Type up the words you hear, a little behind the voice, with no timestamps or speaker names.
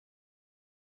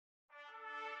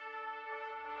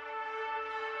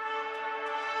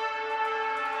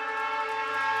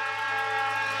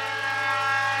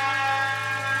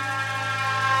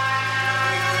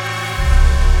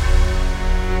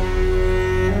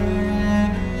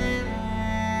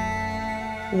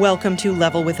Welcome to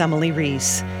Level with Emily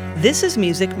Reese. This is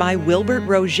music by Wilbert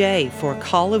Roget for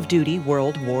Call of Duty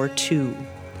World War II.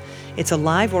 It's a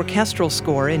live orchestral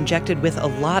score injected with a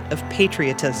lot of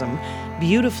patriotism,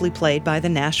 beautifully played by the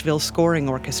Nashville Scoring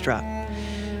Orchestra.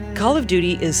 Call of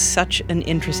Duty is such an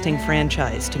interesting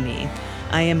franchise to me.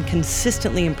 I am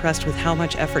consistently impressed with how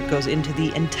much effort goes into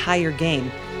the entire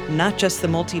game, not just the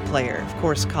multiplayer. Of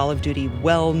course, Call of Duty,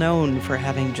 well known for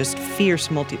having just fierce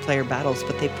multiplayer battles,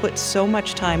 but they put so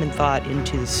much time and thought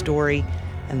into the story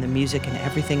and the music and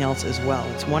everything else as well.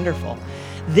 It's wonderful.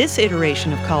 This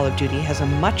iteration of Call of Duty has a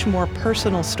much more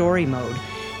personal story mode,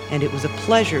 and it was a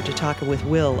pleasure to talk with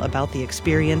Will about the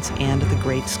experience and the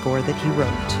great score that he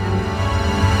wrote.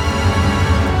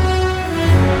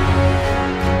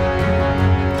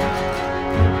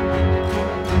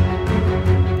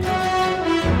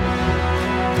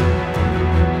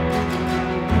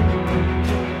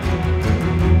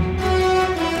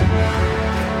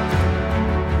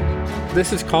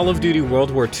 This is Call of Duty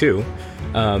World War II.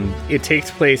 It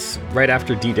takes place right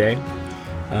after D-Day.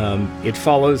 It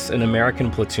follows an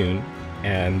American platoon,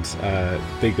 and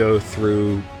they go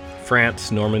through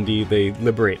France, Normandy, they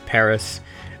liberate Paris,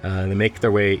 they make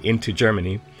their way into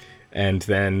Germany, and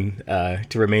then,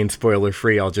 to remain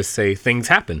spoiler-free, I'll just say things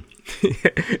happen.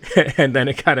 And then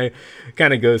it kind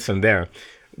of goes from there.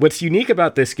 What's unique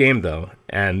about this game, though,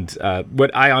 and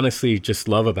what I honestly just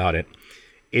love about it,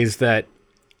 is that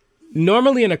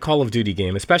normally in a Call of Duty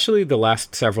game, especially the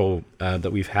last several that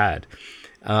we've had,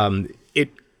 in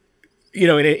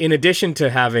addition to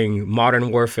having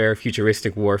modern warfare,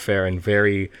 futuristic warfare, and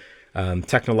very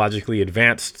technologically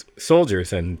advanced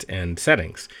soldiers and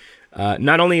settings,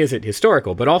 not only is it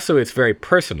historical, but also it's very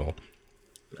personal.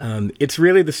 It's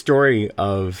really the story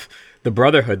of the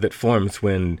brotherhood that forms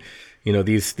when,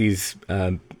 these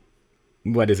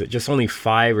just only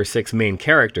 5 or 6 main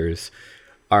characters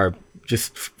are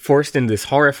just forced in this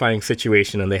horrifying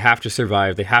situation, and they have to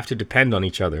survive. They have to depend on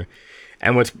each other.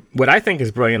 And what I think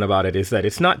is brilliant about it is that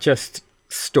it's not just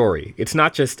story. It's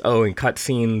not just, in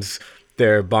cutscenes,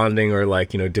 they're bonding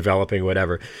or developing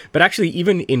whatever. But actually,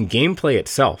 even in gameplay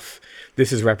itself,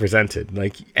 this is represented.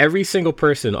 Like, every single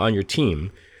person on your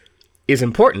team is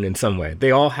important in some way.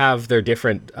 They all have their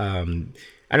different, I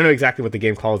don't know exactly what the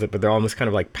game calls it, but they're almost kind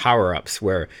of like power-ups,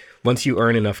 where once you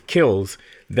earn enough kills,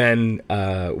 then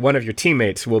one of your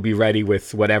teammates will be ready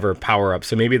with whatever power-up.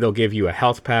 So maybe they'll give you a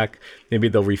health pack, maybe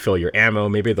they'll refill your ammo,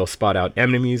 maybe they'll spot out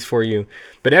enemies for you.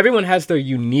 But everyone has their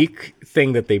unique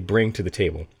thing that they bring to the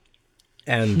table.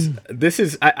 And this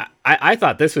is, I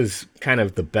thought this was kind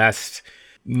of the best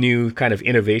new kind of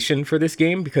innovation for this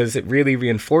game, because it really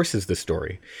reinforces the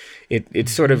story. It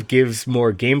sort of gives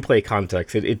more gameplay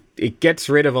context. It gets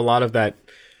rid of a lot of that.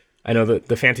 I know that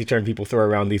the fancy term people throw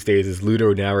around these days is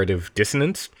ludonarrative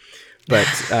dissonance, but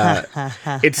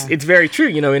it's very true.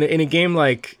 In a game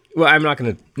like, well, I'm not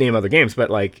going to name other games,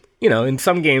 but in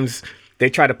some games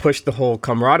they try to push the whole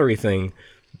camaraderie thing,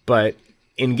 but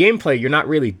in gameplay you're not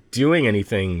really doing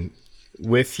anything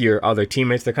with your other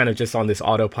teammates. They're kind of just on this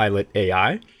autopilot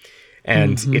AI,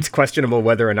 and it's questionable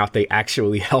whether or not they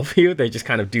actually help you. They just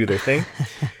kind of do their thing.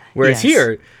 Whereas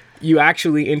here, you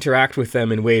actually interact with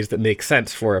them in ways that make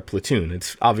sense for a platoon.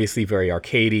 It's obviously very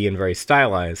arcadey and very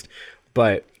stylized,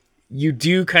 but you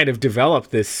do kind of develop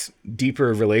this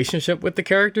deeper relationship with the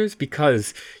characters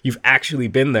because you've actually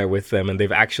been there with them and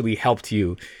they've actually helped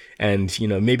you. And,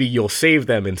 maybe you'll save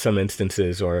them in some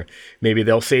instances, or maybe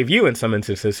they'll save you in some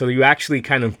instances. So you actually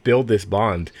kind of build this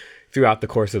bond throughout the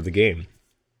course of the game.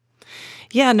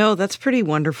 Yeah, no, that's pretty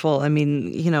wonderful. I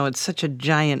mean, it's such a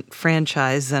giant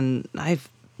franchise, and I've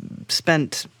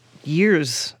spent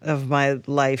years of my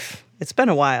life. It's been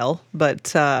a while,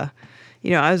 but, I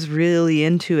was really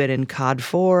into it in COD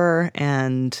 4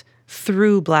 and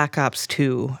through Black Ops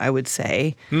 2, I would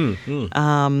say.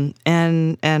 And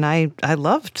I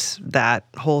loved that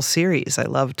whole series. I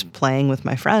loved playing with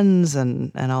my friends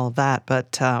and all of that.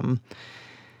 But,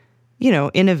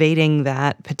 innovating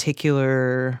that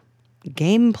particular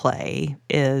gameplay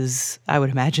is, I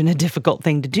would imagine, a difficult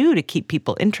thing to do to keep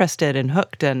people interested and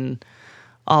hooked and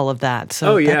all of that.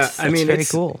 So that's very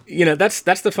cool. That's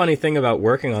the funny thing about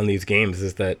working on these games,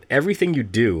 is that everything you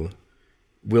do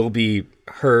will be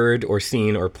heard or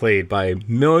seen or played by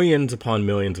millions upon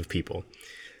millions of people.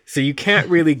 So you can't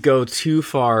really go too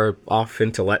far off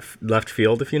into left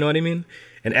field, if you know what I mean.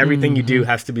 And everything you do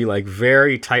has to be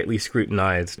very tightly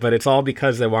scrutinized. But it's all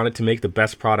because they wanted to make the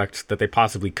best product that they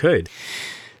possibly could.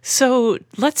 So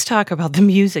let's talk about the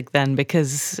music then,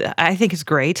 because I think it's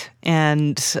great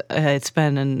and it's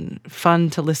been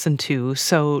fun to listen to.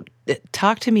 So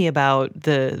talk to me about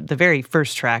the very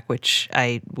first track, which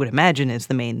I would imagine is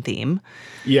the main theme.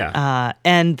 Yeah.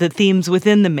 And the themes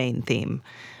within the main theme,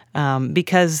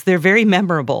 because they're very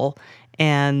memorable.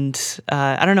 And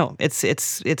I don't know, it's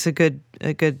a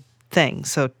good thing.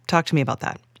 So talk to me about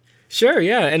that. Sure.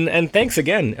 Yeah. And thanks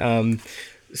again.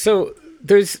 So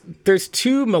there's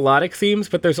two melodic themes,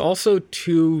 but there's also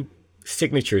two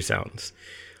signature sounds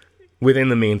within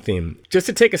the main theme. Just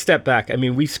to take a step back, I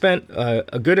mean, we spent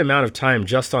a good amount of time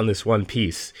just on this one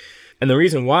piece. And the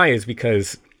reason why is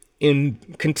because in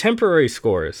contemporary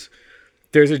scores,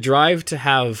 there's a drive to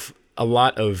have a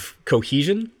lot of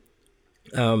cohesion.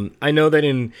 I know that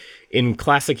in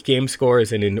classic game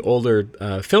scores and in older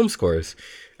film scores,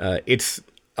 it's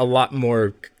a lot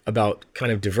more about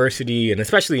kind of diversity, and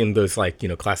especially in those classic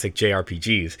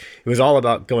JRPGs, it was all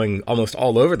about going almost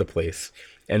all over the place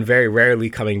and very rarely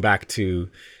coming back to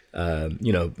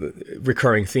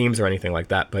recurring themes or anything like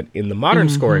that. But in the modern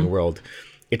scoring world,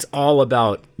 it's all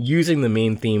about using the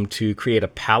main theme to create a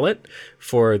palette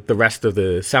for the rest of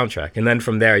the soundtrack, and then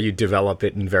from there you develop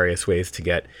it in various ways to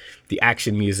get the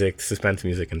action music, suspense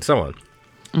music, and so on.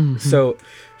 So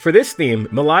for this theme,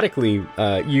 melodically,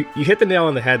 you hit the nail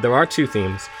on the head. There are two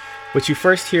themes. What you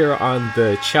first hear on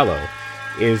the cello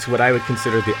is what I would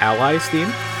consider the Allies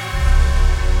theme.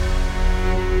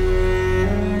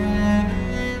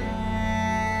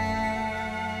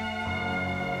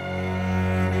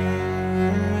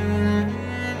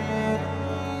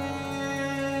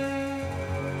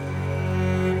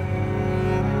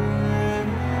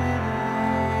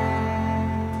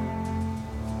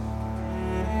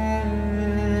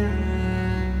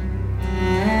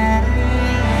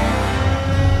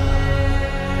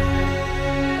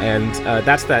 And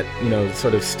that's that,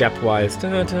 sort of stepwise,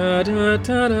 da, da, da,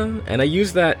 da, da. And I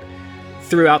use that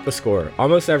throughout the score.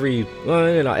 Almost every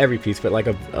piece, but like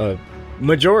a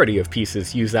majority of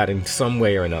pieces use that in some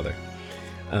way or another.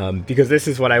 Because this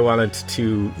is what I wanted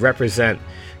to represent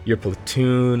your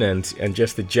platoon and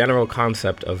just the general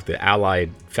concept of the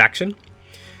Allied faction.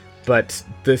 But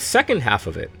the second half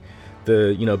of it,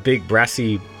 the, big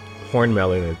brassy horn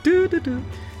melody, doo, doo, doo,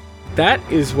 that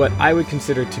is what I would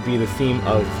consider to be the theme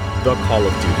of the Call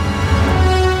of Duty.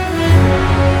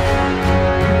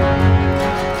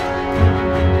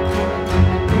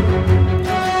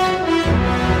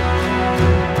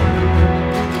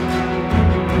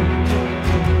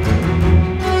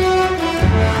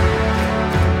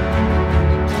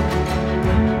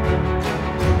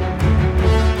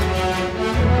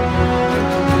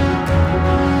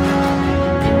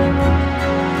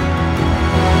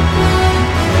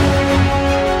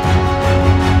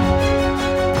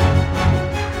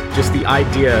 Just the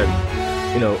idea,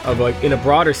 of in a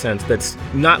broader sense that's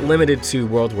not limited to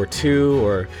World War II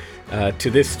or to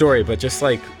this story, but just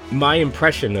like my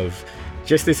impression of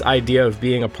just this idea of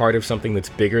being a part of something that's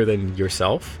bigger than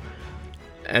yourself.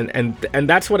 And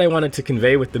that's what I wanted to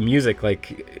convey with the music.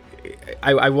 Like,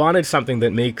 I wanted something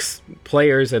that makes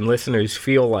players and listeners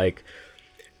feel like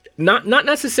not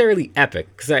necessarily epic,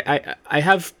 because I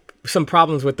have some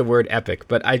problems with the word epic,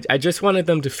 but I just wanted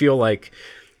them to feel like,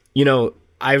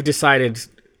 I've decided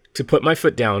to put my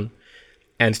foot down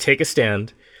and take a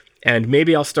stand, and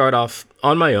maybe I'll start off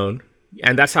on my own.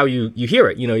 And that's how you hear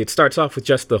it. It starts off with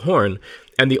just the horn,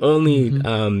 and the only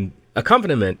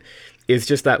accompaniment is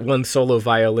just that one solo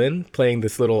violin playing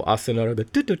this little ostinato,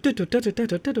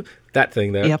 that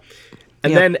thing there. Yep.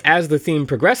 And then as the theme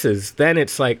progresses, then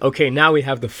it's like, okay, now we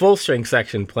have the full string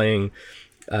section playing,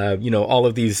 all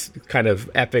of these kind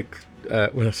of epic,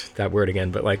 that word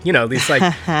again, but these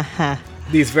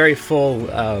these very full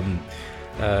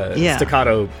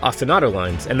staccato ostinato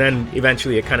lines, and then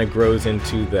eventually it kind of grows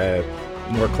into the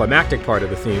more climactic part of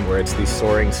the theme where it's these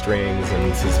soaring strings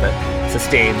and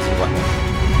sustains and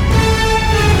whatnot.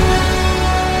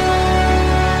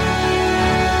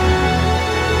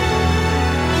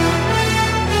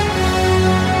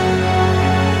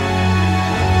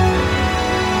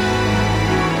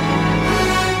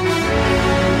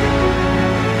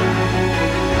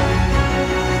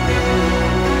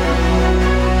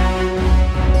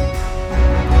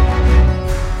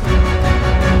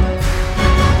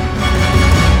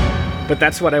 But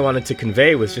that's what I wanted to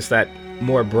convey, was just that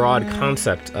more broad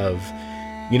concept of,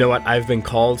 I've been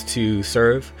called to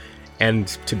serve and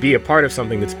to be a part of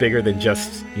something that's bigger than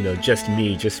just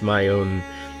me, just my own,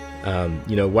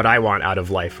 what I want out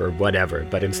of life or whatever.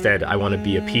 But instead, I want to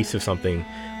be a piece of something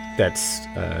that's,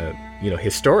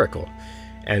 historical.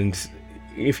 And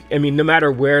no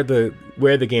matter where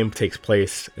where the game takes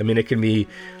place. I mean, it can be,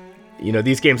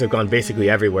 these games have gone basically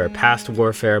everywhere: past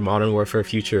warfare, modern warfare,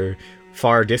 future,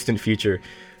 far distant future.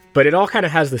 But it all kind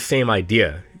of has the same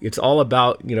idea. It's all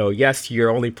about, yes, you're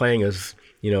only playing as,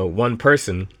 one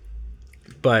person,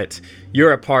 but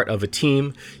you're a part of a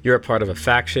team, you're a part of a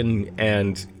faction,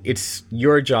 and it's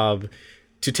your job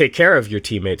to take care of your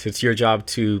teammates. It's your job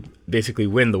to basically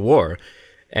win the war.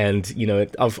 And,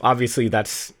 obviously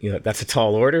that's a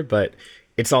tall order, but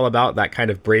it's all about that kind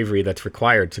of bravery that's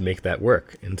required to make that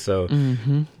work. And so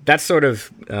that's sort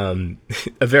of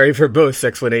a very verbose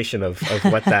explanation of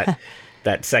what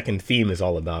that second theme is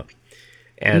all about.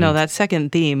 And no, that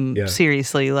second theme,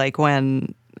 seriously, like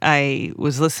when I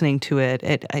was listening to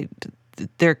it,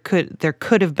 there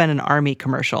could have been an Army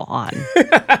commercial on.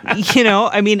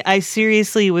 I mean, I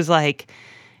seriously was like,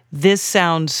 this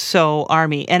sounds so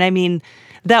Army. And I mean,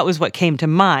 that was what came to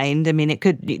mind. I mean, it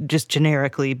could just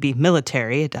generically be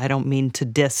military. I don't mean to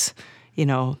diss,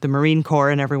 the Marine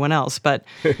Corps and everyone else, but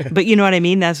you know what I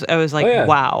mean? I was like,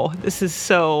 wow, this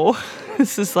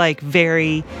is like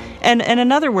very, and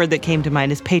another word that came to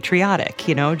mind is patriotic,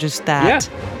 just that,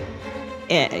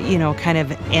 kind of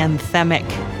anthemic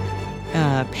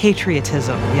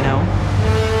patriotism,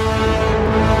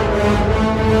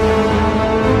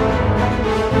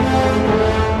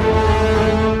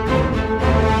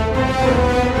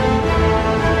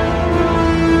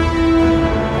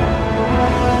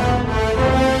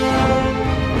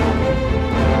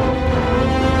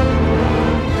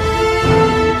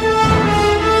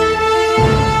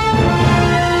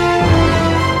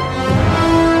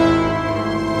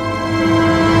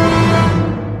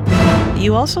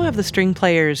 You also have the string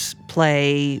players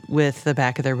play with the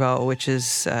back of their bow, which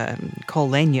is col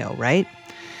legno, right?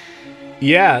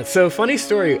 Yeah, so funny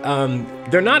story.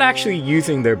 They're not actually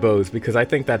using their bows because I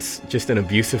think that's just an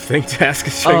abusive thing to ask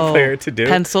a string player to do.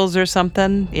 Pencils or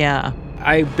something? Yeah.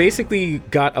 I basically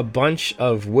got a bunch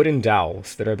of wooden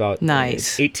dowels that are about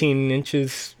 18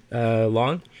 inches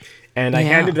long, and I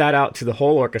handed that out to the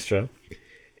whole orchestra,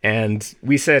 and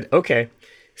we said, okay,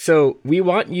 so we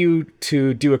want you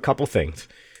to do a couple things.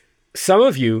 Some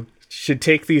of you should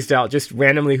take these dowels, just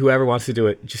randomly, whoever wants to do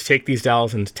it, just take these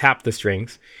dowels and tap the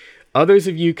strings. Others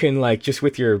of you can, just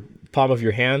with your palm of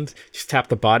your hand, just tap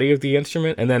the body of the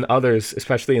instrument. And then others,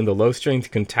 especially in the low strings,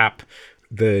 can tap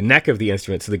the neck of the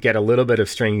instrument so they get a little bit of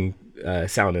string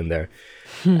sound in there,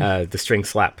 the string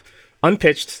slap.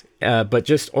 Unpitched, but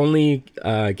just only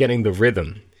getting the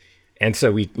rhythm. And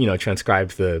so we,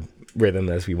 transcribed the rhythm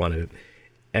as we wanted it.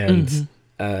 And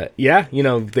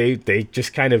they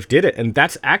just kind of did it. And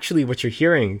that's actually what you're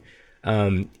hearing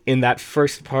in that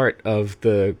first part of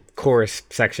the chorus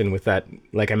section with that,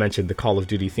 like I mentioned, the Call of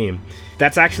Duty theme.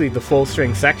 That's actually the full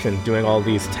string section doing all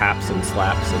these taps and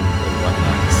slaps and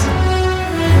whatnot.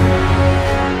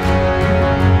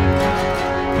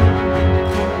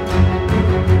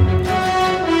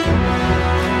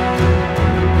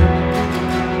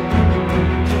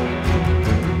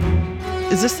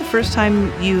 Is this the first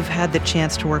time you've had the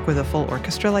chance to work with a full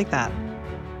orchestra like that?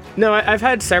 No, I've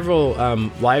had several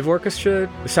live orchestra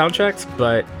soundtracks,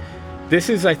 but this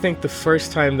is, I think, the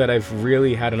first time that I've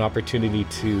really had an opportunity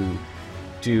to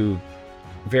do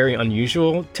very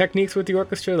unusual techniques with the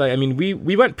orchestra.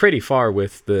 We went pretty far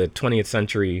with the 20th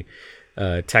century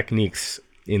techniques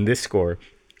in this score,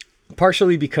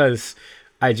 partially because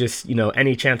I just,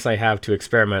 any chance I have to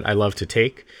experiment, I love to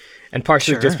take. And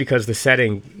partially just because the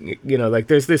setting,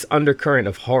 there's this undercurrent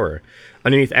of horror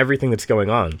underneath everything that's going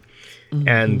on.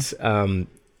 And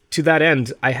to that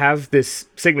end, I have this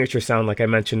signature sound, like I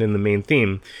mentioned in the main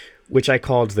theme, which I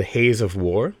called the haze of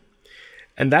war.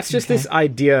 And that's just this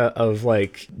idea of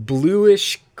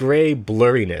bluish gray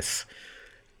blurriness.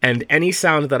 And any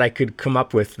sound that I could come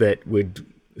up with that would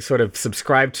sort of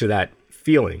subscribe to that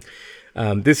feeling.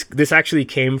 This actually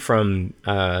came from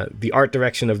the art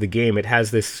direction of the game. It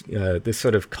has this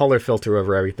sort of color filter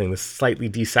over everything, this slightly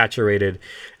desaturated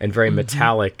and very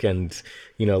metallic and,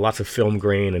 lots of film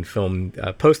grain and film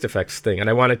post effects thing. And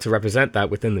I wanted to represent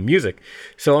that within the music.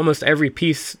 So almost every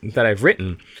piece that I've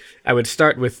written, I would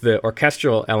start with the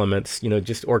orchestral elements,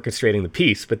 just orchestrating the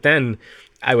piece. But then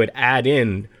I would add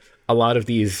in a lot of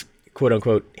these quote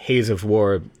unquote haze of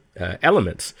war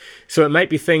elements. So it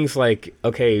might be things like,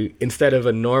 okay, instead of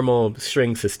a normal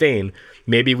string sustain,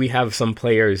 maybe we have some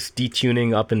players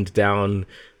detuning up and down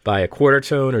by a quarter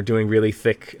tone or doing really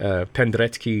thick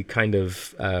Penderecki kind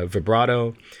of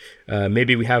vibrato.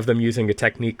 Maybe we have them using a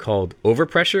technique called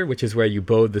overpressure, which is where you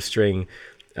bowed the string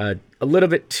a little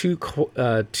bit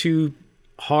too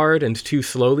hard and too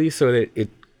slowly so that it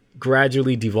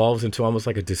gradually devolves into almost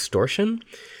like a distortion.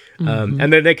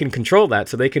 And then they can control that,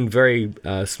 so they can very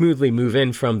smoothly move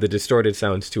in from the distorted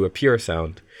sounds to a pure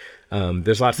sound.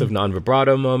 There's lots of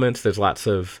non-vibrato moments. There's lots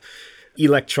of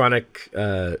electronic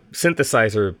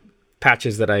synthesizer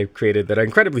patches that I created that are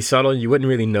incredibly subtle. You wouldn't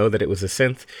really know that it was a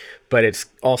synth, but it's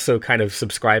also kind of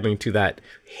subscribing to that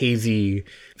hazy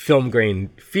film grain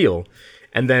feel.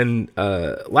 And then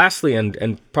lastly,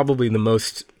 and probably the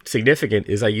most significant,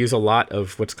 is I use a lot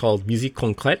of what's called musique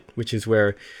concrète, which is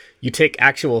where you take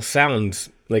actual sounds,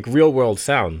 like real world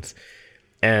sounds,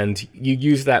 and you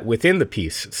use that within the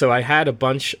piece. So I had a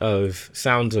bunch of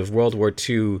sounds of World War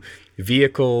II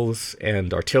vehicles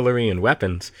and artillery and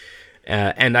weapons,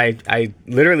 and I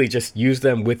literally just used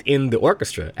them within the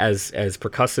orchestra as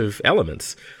percussive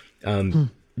elements.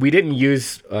 We didn't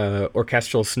use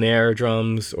orchestral snare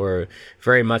drums or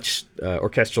very much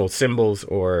orchestral cymbals,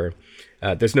 or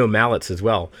there's no mallets as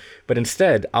well. But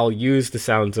instead, I'll use the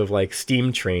sounds of like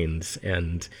steam trains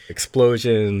and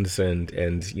explosions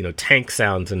and tank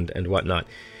sounds and whatnot.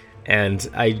 And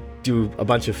I do a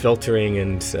bunch of filtering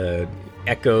and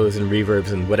echoes and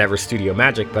reverbs and whatever studio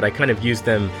magic, but I kind of use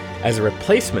them as a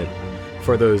replacement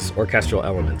for those orchestral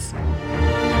elements.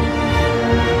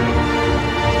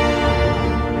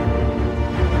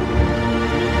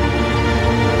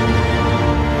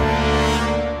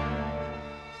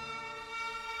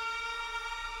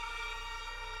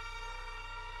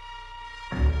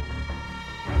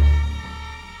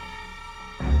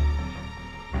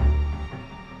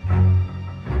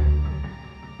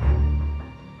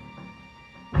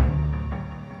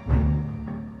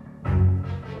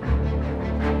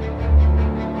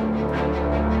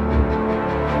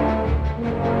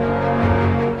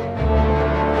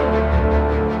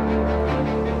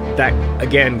 That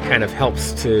again kind of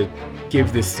helps to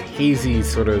give this hazy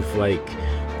sort of like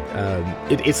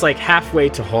it's like halfway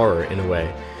to horror in a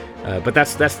way, but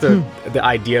that's the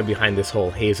idea behind this whole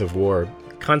Haze of War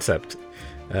concept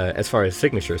as far as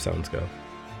signature sounds go.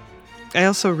 I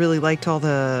also really liked all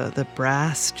the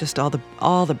brass, just all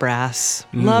the brass.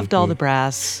 Loved all the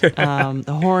brass.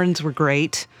 The horns were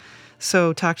great.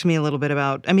 So talk to me a little bit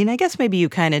about, I mean, I guess maybe you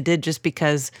kind of did just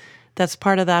because that's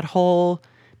part of that whole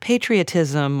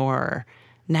patriotism or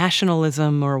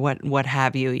nationalism or what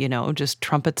have you, just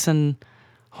trumpets and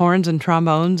horns and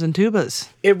trombones and tubas.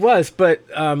 It was, but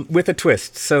with a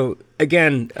twist. So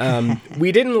again,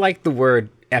 we didn't like the word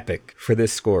epic for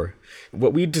this score.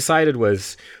 What we decided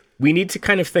was we need to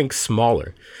kind of think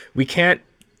smaller. We can't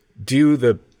do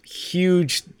the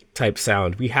huge type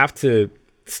sound. We have to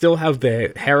still have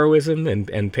the heroism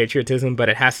and patriotism, but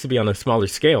it has to be on a smaller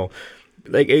scale.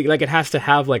 Like it has to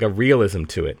have like a realism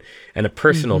to it and a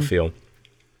personal feel.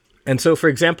 And so, for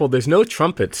example, there's no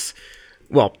trumpets.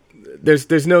 Well,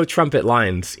 there's no trumpet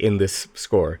lines in this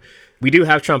score. We do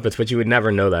have trumpets, but you would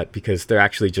never know that because they're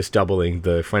actually just doubling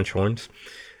the French horns.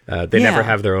 They never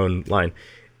have their own line.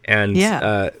 And,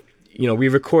 we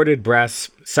recorded brass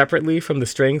separately from the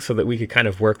strings so that we could kind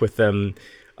of work with them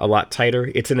a lot tighter.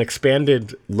 It's an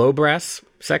expanded low brass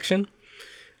section.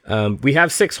 We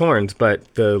have 6 horns,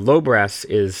 but the low brass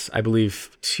is, I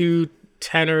believe, 3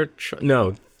 tenor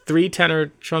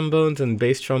trombones and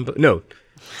bass trombone. No,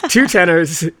 2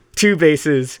 tenors, 2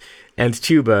 basses, and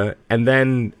tuba. And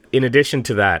then in addition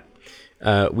to that,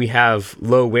 we have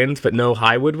low winds, but no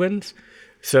high woodwinds.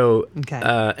 So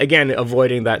again,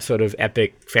 avoiding that sort of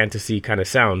epic fantasy kind of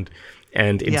sound.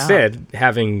 And instead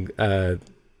having, I'm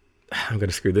going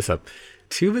to screw this up,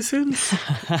 2 bassoons?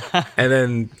 And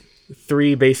then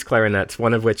 3 bass clarinets,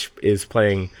 one of which is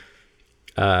playing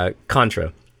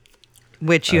contra.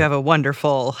 Which you have a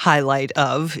wonderful highlight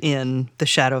of in The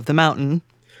Shadow of the Mountain.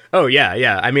 Oh,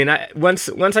 yeah. I mean, once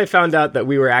I found out that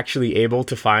we were actually able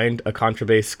to find a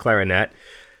contrabass clarinet,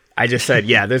 I just said,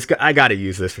 I got to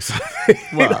use this for something.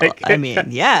 Well,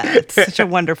 it's such a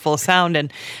wonderful sound.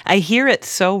 And I hear it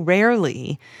so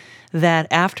rarely that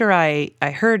after I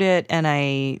heard it and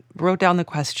I wrote down the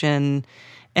question,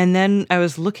 and then I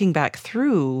was looking back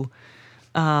through,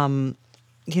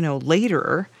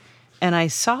 later, and I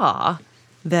saw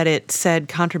that it said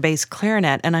contrabass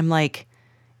clarinet, and I'm like,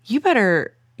 you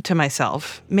better, to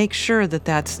myself, make sure that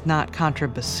that's not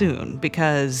contrabassoon,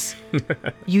 because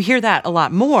you hear that a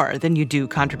lot more than you do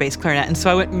contrabass clarinet. And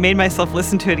so I made myself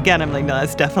listen to it again. I'm like, no,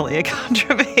 that's definitely a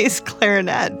contrabass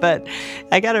clarinet. But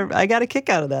I got a kick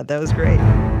out of that. That was great.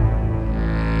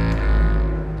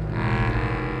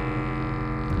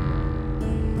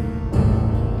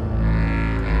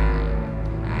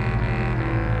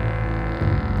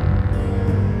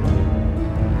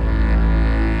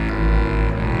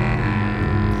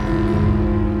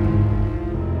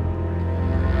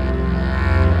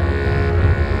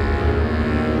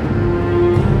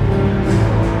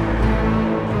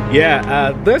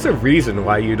 Yeah, there's a reason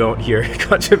why you don't hear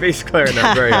contrabass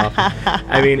clarinet very often.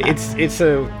 I mean, it's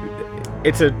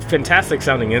a fantastic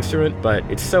sounding instrument, but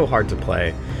it's so hard to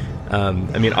play. I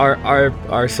mean,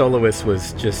 our soloist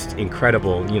was just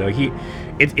incredible. You know,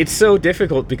 it's so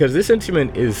difficult because this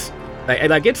instrument is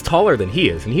like it's taller than he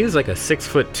is, and he is like a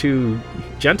 6'2"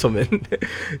 gentleman.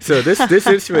 So this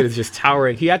instrument is just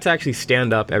towering. He had to actually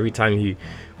stand up every time he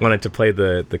wanted to play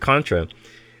the contra,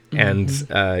 and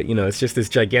you know, it's just this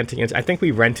gigantic. I think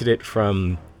we rented it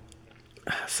from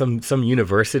some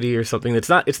university or something. It's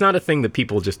not a thing that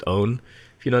people just own.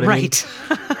 If you know what I mean? Right.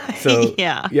 So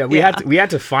we had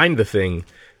to find the thing,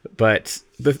 but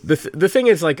the thing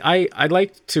is, like, I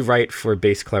like to write for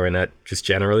bass clarinet just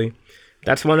generally.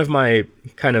 That's one of my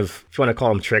kind of, if you want to call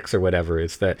them tricks or whatever,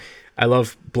 is that I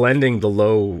love blending the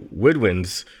low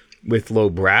woodwinds with low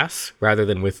brass rather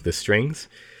than with the strings.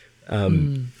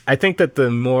 I think that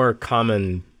the more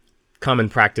common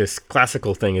practice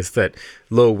classical thing is that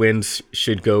low winds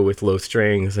should go with low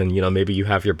strings, and, you know, maybe you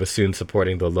have your bassoon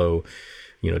supporting the low,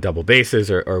 you know, double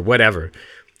basses or whatever.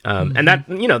 And that,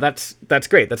 you know, that's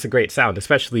great. That's a great sound,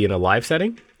 especially in a live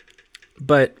setting.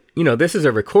 But, you know, this is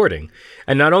a recording,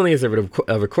 and not only is it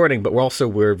a recording, but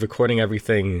we're recording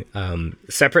everything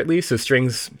separately. So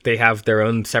strings, they have their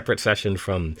own separate session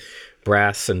from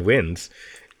brass and winds.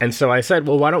 And so I said,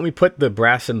 well, why don't we put the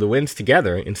brass and the winds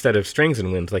together instead of strings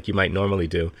and winds like you might normally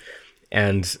do?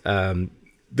 And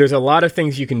there's a lot of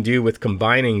things you can do with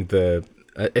combining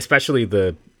especially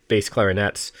the bass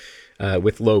clarinets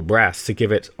with low brass to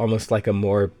give it almost like a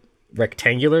more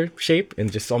rectangular shape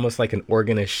and just almost like an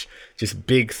organish, just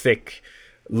big, thick,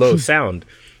 low sound.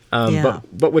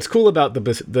 But what's cool about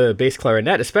the bass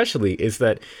clarinet especially is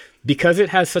that because it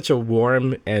has such a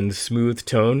warm and smooth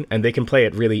tone, and they can play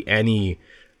at really any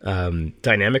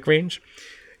dynamic range,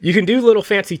 you can do little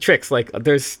fancy tricks. Like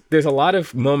there's a lot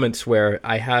of moments where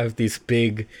I have these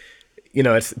big, you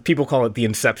know, people call it the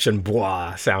Inception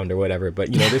bois sound or whatever,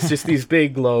 but, you know, there's just these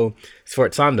big low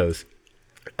sforzandos.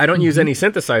 I don't use any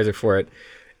synthesizer for it,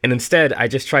 and instead I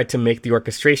just tried to make the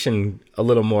orchestration a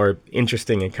little more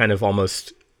interesting and kind of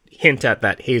almost hint at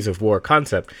that Haze of War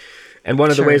concept. And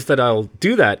one of the ways that I'll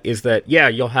do that is that,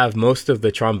 you'll have most of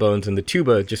the trombones and the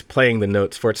tuba just playing the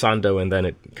note sforzando and then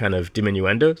it kind of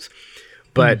diminuendos.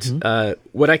 But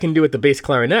what I can do with the bass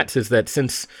clarinets is that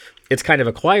since it's kind of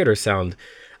a quieter sound,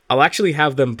 I'll actually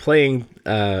have them playing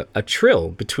a trill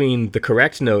between the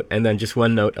correct note and then just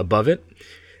one note above it.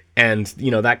 And,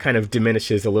 you know, that kind of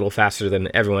diminishes a little faster than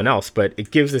everyone else, but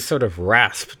it gives this sort of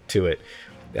rasp to it.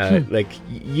 Like,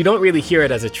 you don't really hear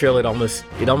it as a trill. It almost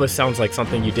sounds like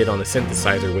something you did on a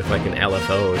synthesizer with like an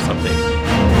LFO or something.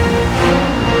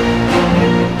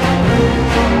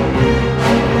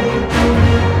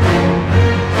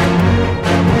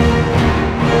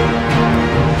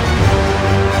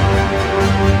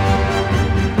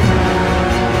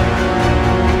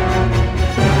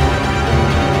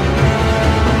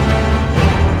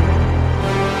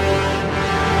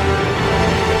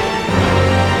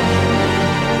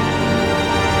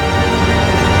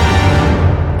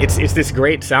 It's this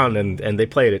great sound, and they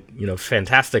played it, you know,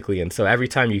 fantastically. And so every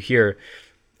time you hear,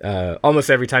 almost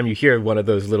every time you hear one of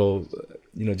those little,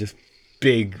 you know, just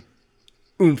big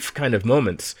oomph kind of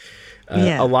moments,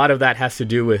 a lot of that has to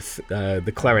do with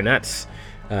the clarinets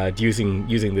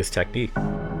using this technique.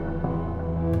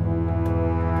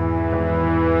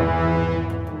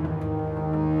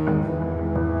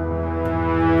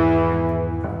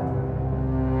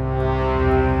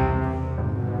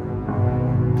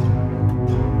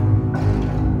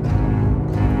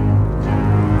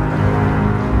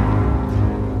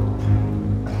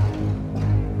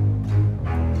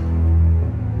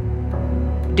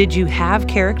 Did you have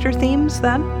character themes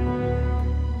then?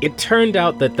 It turned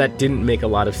out that didn't make a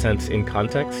lot of sense in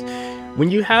context.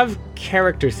 When you have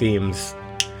character themes,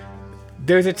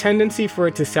 there's a tendency for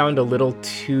it to sound a little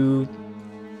too,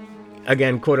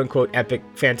 again, quote-unquote epic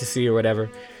fantasy or whatever.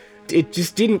 It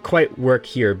just didn't quite work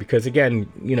here because,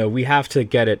 again, you know, we have to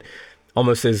get it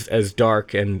almost as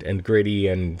dark and gritty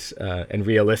and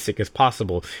realistic as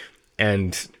possible.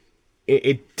 And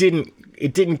it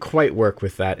didn't quite work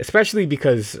with that, especially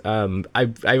because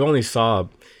I only saw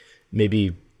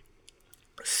maybe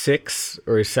 6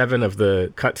 or 7 of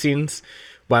the cutscenes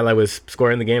while I was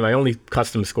scoring the game. I only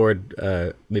custom scored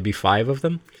maybe 5 of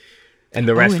them, and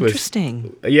the rest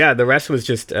the rest was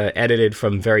just edited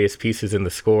from various pieces in the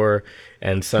score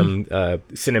and some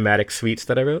cinematic suites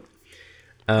that I wrote.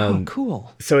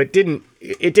 Cool. So it didn't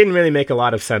really make a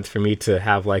lot of sense for me to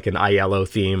have like an ILO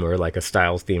theme or like a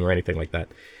Styles theme or anything like that.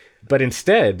 But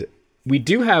instead, we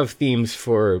do have themes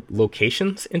for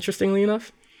locations, interestingly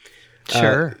enough.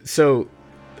 Sure. So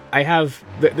I have,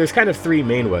 there's kind of three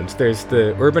main ones. There's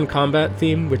the urban combat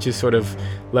theme, which is sort of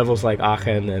levels like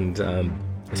Aachen and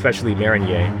especially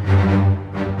Marigny.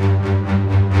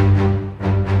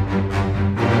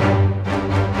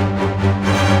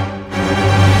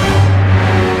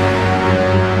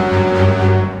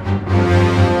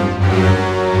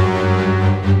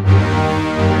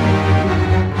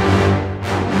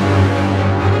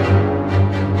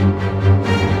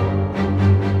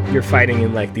 You're fighting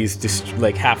in like these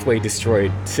like halfway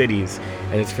destroyed cities,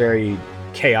 and it's very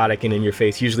chaotic and in your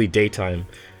face, usually daytime.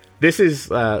 This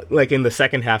is like in the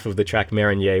second half of the track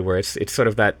Marigny, where it's sort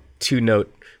of that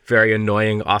 2-note, very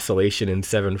annoying oscillation in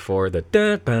 7/4, the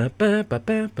da ba ba ba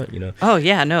ba ba, you know. Oh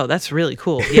yeah, no, that's really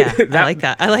cool. Yeah, I like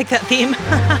that. I like that theme.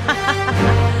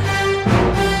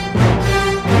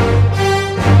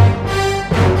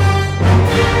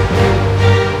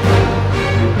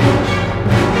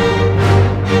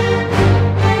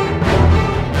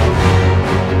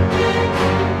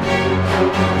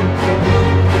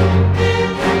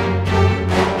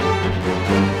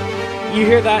 You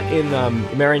hear that in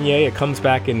Marigny. It comes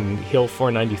back in Hill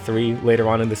 493 later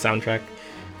on in the soundtrack.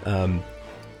 And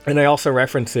I also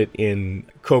reference it in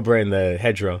Cobra and the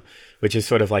Hedgerow, which is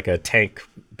sort of like a tank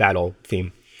battle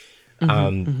theme.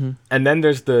 And then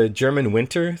there's the German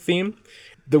winter theme.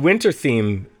 The winter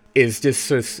theme is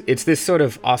just it's this sort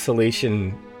of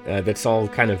oscillation that's all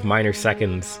kind of minor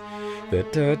seconds. The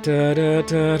da da da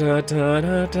da da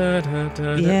da da da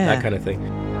da, that kind of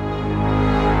thing.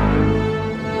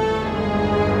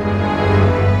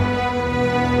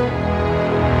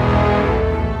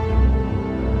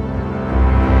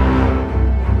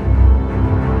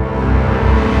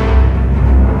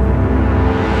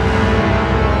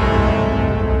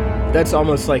 That's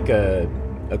almost like a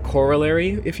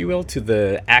corollary, if you will, to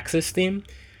the Axis theme,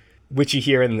 which you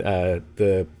hear in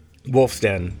the Wolf's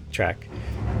Den track.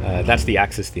 That's the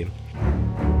Axis theme.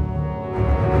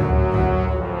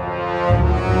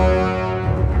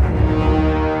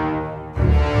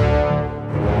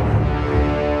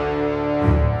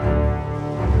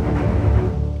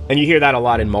 And you hear that a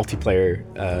lot in multiplayer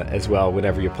as well.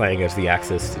 Whenever you're playing as the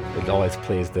Axis, it always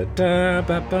plays the da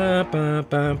ba ba ba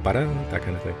ba ba da, that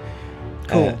kind of thing.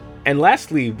 Cool. And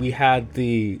lastly, we had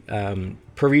the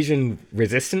Parisian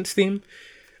Resistance theme.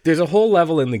 There's a whole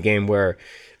level in the game where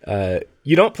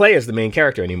you don't play as the main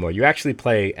character anymore. You actually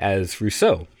play as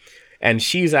Rousseau, and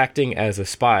she's acting as a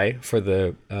spy for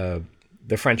the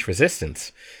French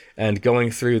Resistance, and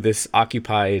going through this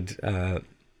occupied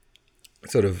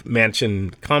sort of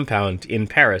mansion compound in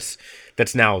Paris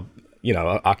that's now, you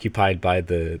know, occupied by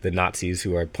the Nazis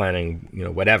who are planning, you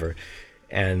know, whatever.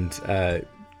 And,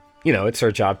 you know, it's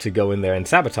her job to go in there and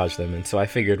sabotage them. And so I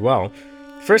figured, well,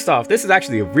 first off, this is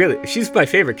actually she's my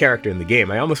favorite character in the game.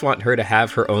 I almost want her to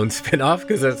have her own spin-off,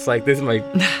 because it's like, this is my,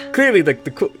 clearly,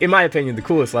 in my opinion, the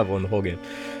coolest level in the whole game.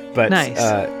 But nice.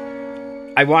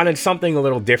 I wanted something a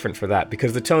little different for that,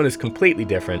 because the tone is completely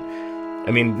different.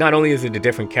 I mean, not only is it a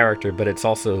different character, but it's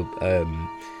also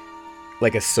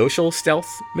like a social stealth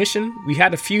mission. We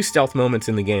had a few stealth moments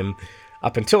in the game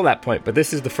up until that point, but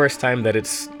this is the first time that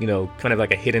it's, you know, kind of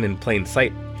like a hidden in plain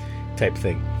sight type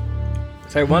thing.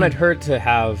 So I wanted her to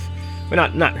have,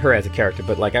 well, not her as a character,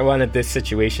 but like I wanted this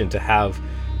situation to have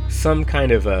some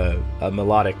kind of a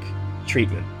melodic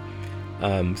treatment.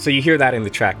 So you hear that in the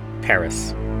track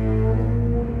Paris.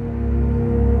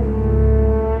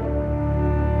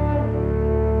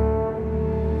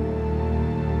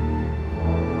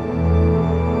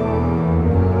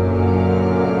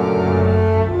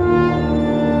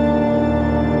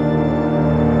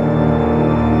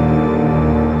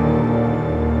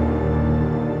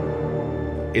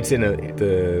 It's in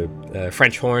the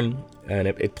French horn, and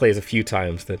it plays a few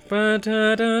times. That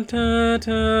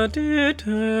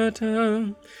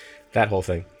whole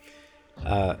thing.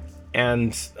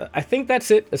 And I think that's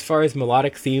it as far as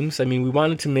melodic themes. I mean, we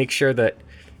wanted to make sure that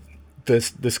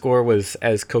the score was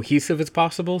as cohesive as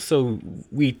possible, so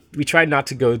we tried not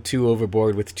to go too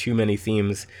overboard with too many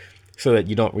themes, so that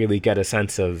you don't really get a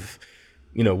sense of,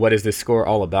 you know, what is this score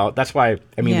all about. That's why,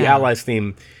 I mean, the Allies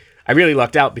theme, I really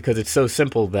lucked out, because it's so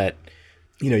simple that,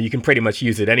 you know, you can pretty much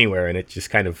use it anywhere, and it just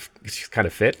kind of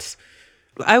fits.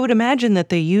 I would imagine that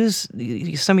they use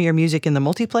some of your music in the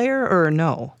multiplayer, or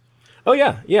no? Oh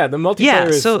yeah, the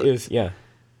multiplayer is.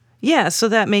 Yeah, so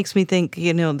that makes me think,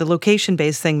 you know, the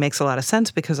location-based thing makes a lot of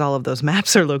sense, because all of those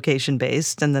maps are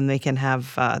location-based, and then they can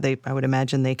have, I would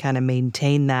imagine they kind of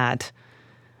maintain that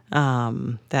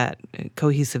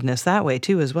cohesiveness that way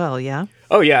too as well, yeah?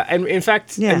 Oh yeah, and in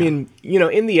fact, I mean, you know,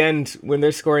 in the end, when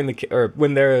they're scoring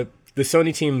when the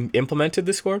Sony team implemented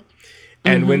the score,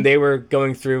 And when they were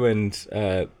going through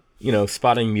and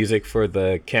spotting music for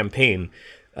the campaign,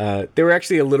 they were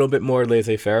actually a little bit more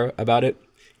laissez-faire about it.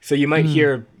 So you might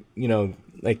hear,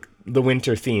 like the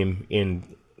winter theme in,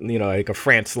 like a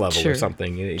France level or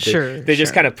something. They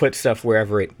just kind of put stuff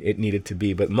wherever it needed to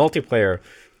be. But multiplayer,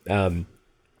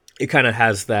 it kind of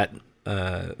has that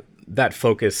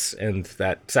focus and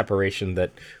that separation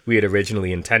that we had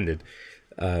originally intended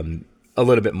a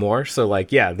little bit more. So like,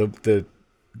 the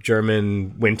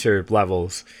German winter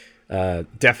levels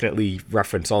definitely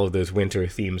reference all of those winter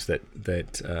themes that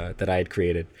I had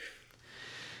created.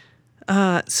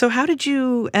 So how did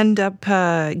you end up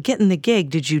getting the gig?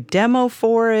 Did you demo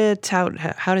for it?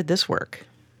 How did this work?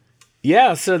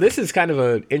 Yeah, so this is kind of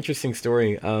an interesting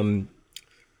story.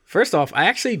 First off, I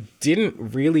actually didn't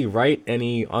really write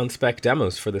any on-spec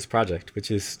demos for this project, which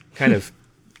is kind of,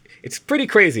 it's pretty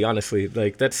crazy, honestly.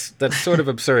 Like that's sort of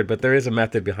absurd, but there is a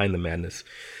method behind the madness.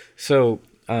 So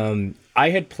I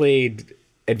had played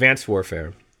Advanced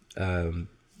Warfare,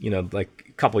 like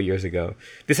a couple years ago.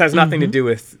 This has nothing to do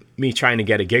with me trying to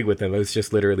get a gig with them. It was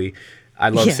just literally, I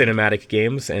love cinematic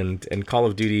games and Call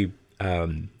of Duty.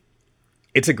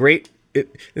 It's a great,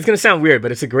 it's going to sound weird,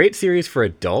 but it's a great series for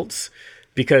adults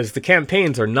because the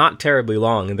campaigns are not terribly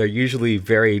long and they're usually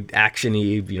very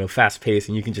action-y, fast-paced,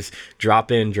 and you can just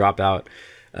drop in, drop out.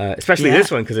 Especially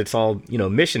this one because it's all,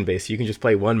 mission-based. You can just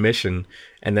play one mission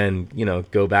and then,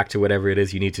 go back to whatever it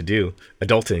is you need to do,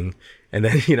 adulting. And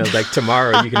then, like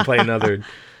tomorrow you can play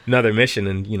another mission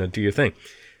and, do your thing.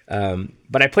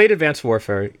 But I played Advanced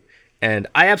Warfare and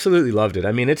I absolutely loved it.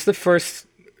 I mean, it's the first,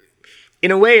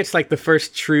 in a way, it's like the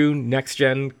first true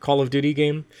next-gen Call of Duty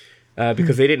game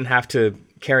because they didn't have to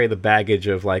carry the baggage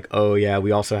of like, oh yeah,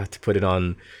 we also have to put it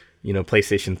on,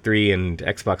 PlayStation 3 and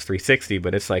Xbox 360.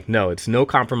 But it's like, no, it's no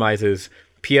compromises,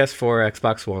 PS4,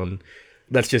 Xbox One.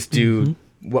 Let's just do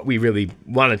what we really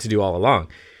wanted to do all along.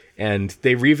 And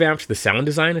they revamped the sound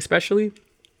design especially.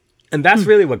 And that's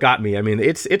really what got me. I mean,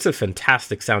 it's a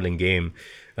fantastic sounding game.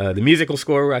 The musical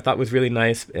score I thought was really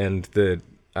nice, and the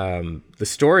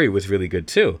story was really good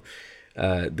too.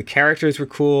 The characters were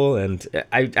cool, and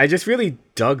I just really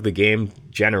dug the game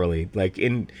generally. Like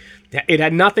it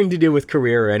had nothing to do with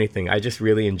career or anything. I just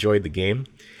really enjoyed the game.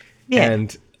 Yeah.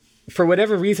 And for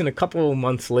whatever reason, a couple of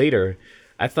months later,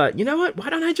 I thought, you know what? Why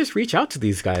don't I just reach out to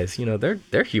these guys?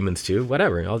 They're humans too.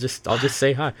 Whatever. I'll just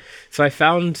say hi. So I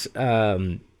found.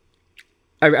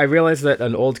 I realized that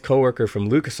an old coworker from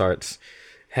LucasArts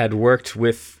had worked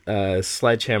with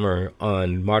Sledgehammer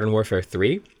on Modern Warfare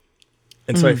 3.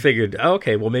 And so I figured,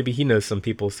 okay, well, maybe he knows some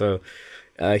people. So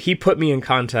he put me in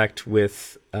contact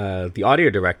with the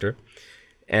audio director.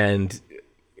 And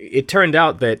it turned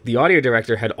out that the audio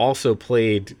director had also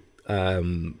played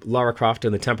Lara Croft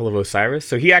in the Temple of Osiris.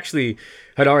 So he actually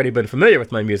had already been familiar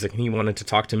with my music, and he wanted to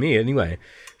talk to me anyway.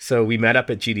 So we met up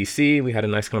at GDC. We had a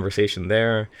nice conversation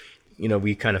there.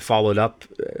 We kind of followed up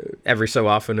every so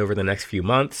often over the next few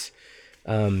months.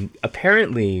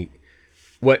 Apparently,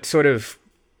 what sort of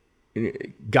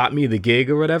got me the gig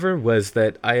or whatever was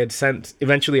that I had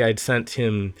sent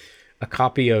him a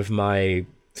copy of my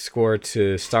score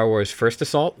to Star Wars First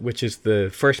Assault, which is the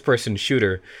first-person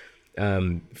shooter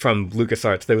from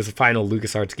LucasArts. There was a final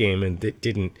LucasArts game, and it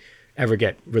didn't ever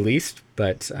get released.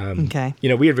 But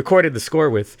we had recorded the score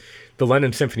with the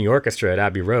London Symphony Orchestra at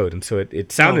Abbey Road, and so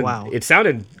it sounded it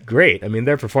sounded great. I mean,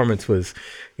 their performance was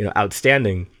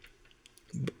outstanding.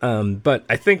 But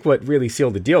I think what really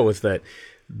sealed the deal was that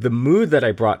the mood that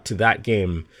I brought to that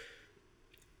game.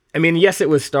 I mean, yes, it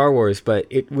was Star Wars, but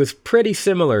it was pretty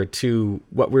similar to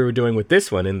what we were doing with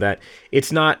this one in that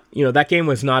it's not, that game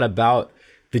was not about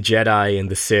the Jedi and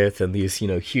the Sith and these,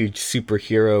 huge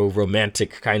superhero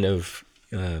romantic kind of,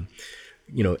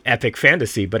 epic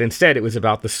fantasy, but instead it was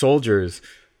about the soldiers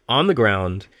on the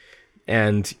ground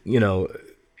and,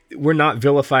 we're not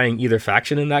vilifying either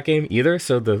faction in that game either.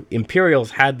 So the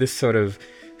Imperials had this sort of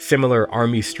similar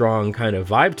army strong kind of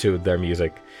vibe to their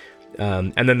music.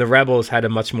 And then the Rebels had a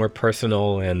much more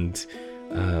personal and,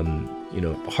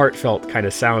 heartfelt kind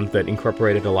of sound that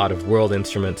incorporated a lot of world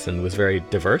instruments and was very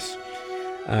diverse.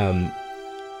 And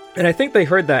I think they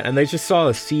heard that and they just saw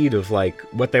a seed of like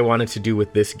what they wanted to do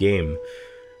with this game,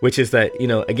 which is that,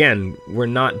 again, we're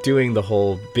not doing the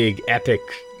whole big epic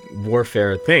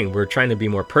warfare thing. We're trying to be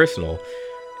more personal.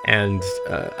 And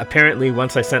apparently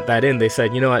once I sent that in, they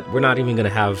said, you know what, we're not even going to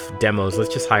have demos.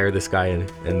 Let's just hire this guy and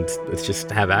let's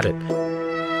just have at it.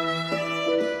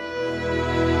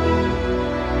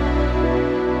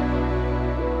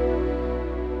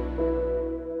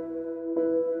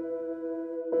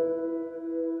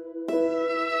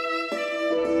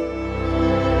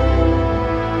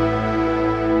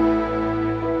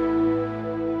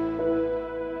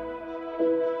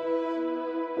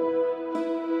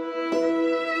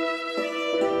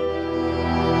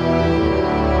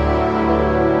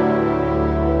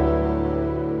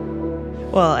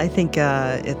 Well, I think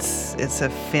it's a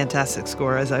fantastic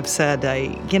score. As I've said,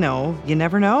 you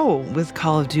never know with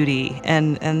Call of Duty,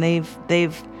 and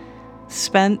they've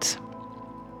spent.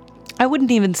 I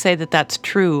wouldn't even say that that's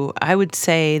true. I would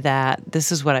say that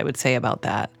this is what I would say about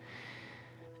that.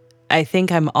 I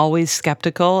think I'm always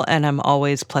skeptical and I'm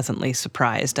always pleasantly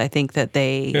surprised. I think that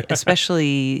they,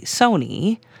 especially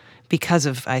Sony, because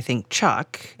of, I think,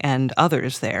 Chuck and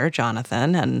others there,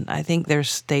 Jonathan, and I think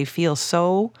they feel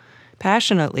so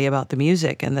passionately about the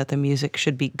music and that the music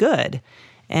should be good.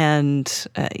 And,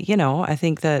 I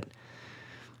think that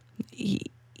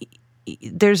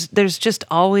there's just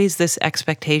always this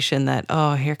expectation that,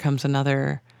 oh, here comes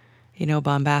another,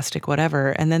 bombastic whatever.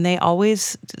 And then they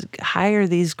always hire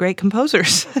these great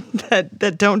composers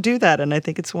that don't do that. And I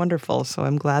think it's wonderful. So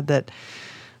I'm glad that,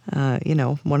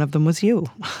 one of them was you.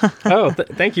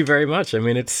 Thank you very much. I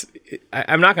mean,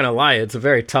 I'm not going to lie. It's a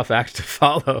very tough act to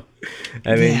follow.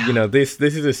 I mean, this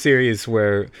is a series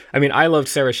where, I loved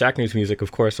Sarah Schachner's music,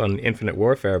 of course, on Infinite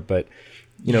Warfare. But,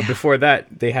 before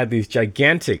that, they had these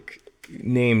gigantic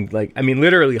named,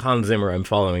 literally Hans Zimmer I'm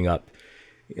following up.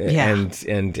 Yeah.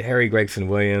 And Harry Gregson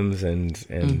Williams and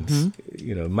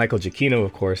Michael Giacchino,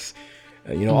 of course,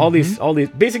 all these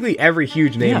basically every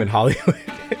huge name in Hollywood.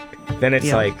 Then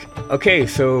it's like, okay,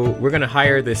 so we're gonna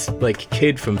hire this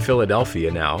kid from Philadelphia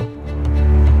now.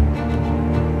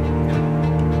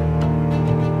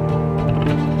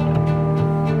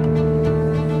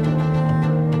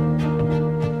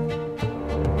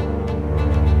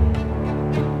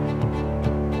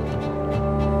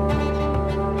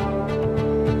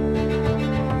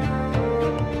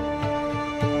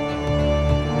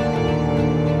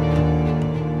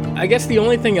 I guess the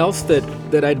only thing else that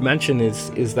I'd mention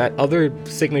is that other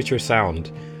signature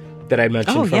sound that I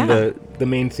mentioned from the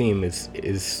main theme is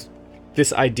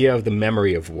this idea of the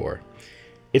memory of war.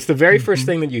 It's the very first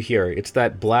thing that you hear. It's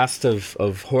that blast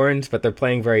of horns, but they're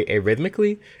playing very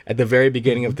arrhythmically at the very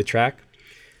beginning of the track.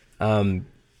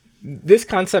 This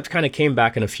concept kind of came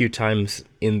back in a few times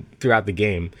throughout the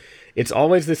game. It's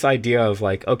always this idea of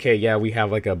we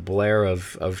have a blare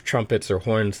of trumpets or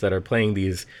horns that are playing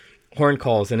these horn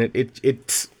calls, and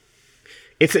it's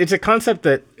a concept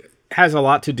that has a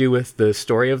lot to do with the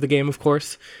story of the game, of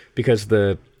course, because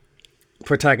the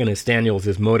protagonist Daniels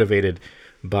is motivated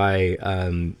by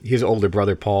his older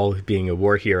brother Paul being a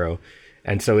war hero,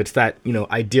 and so it's that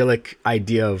idyllic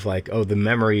idea of the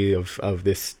memory of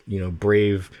this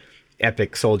brave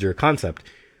epic soldier concept.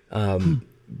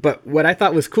 But what I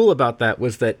thought was cool about that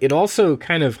was that it also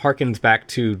kind of harkens back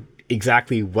to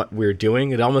exactly what we're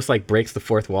doing. It almost breaks the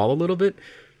fourth wall a little bit,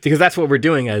 because that's what we're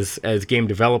doing as game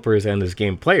developers and as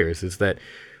game players, is that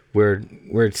we're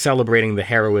celebrating the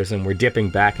heroism, we're dipping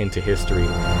back into history.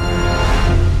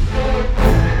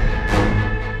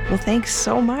 Well, thanks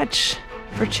so much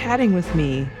for chatting with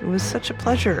me. It was such a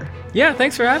pleasure. Yeah,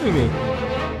 thanks for having me.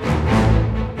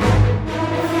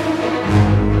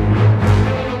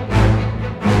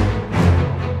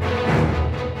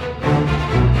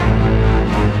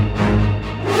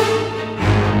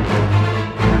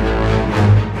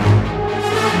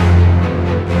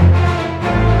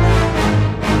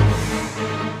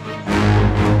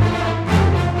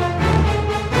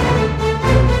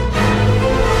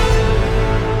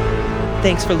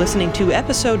 Thanks for listening to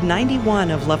episode 91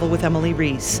 of Level with Emily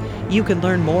Reese. You can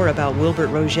learn more about Wilbert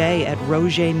Roget at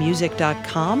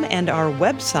rogetmusic.com and our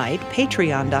website,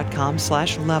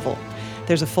 patreon.com/level.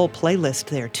 There's a full playlist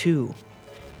there, too.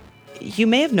 You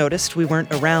may have noticed we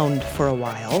weren't around for a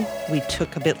while. We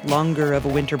took a bit longer of a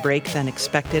winter break than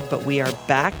expected, but we are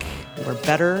back, we're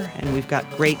better, and we've got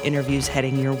great interviews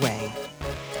heading your way.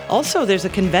 Also, there's a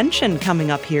convention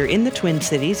coming up here in the Twin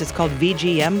Cities. It's called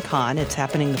VGM Con. It's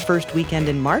happening the first weekend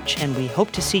in March, and we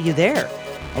hope to see you there,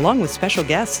 along with special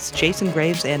guests Jason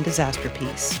Graves and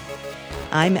Disasterpiece.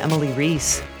 I'm Emily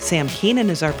Reese. Sam Keenan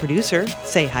is our producer.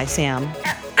 Say hi, Sam.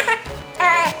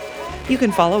 You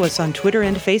can follow us on Twitter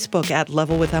and Facebook at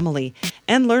Level with Emily,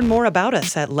 and learn more about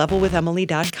us at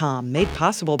levelwithemily.com, made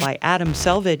possible by Adam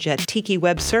Selvage at Tiki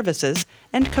Web Services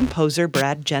and composer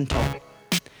Brad Gentle.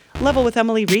 Level with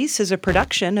Emily Reese is a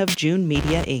production of June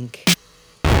Media, Inc.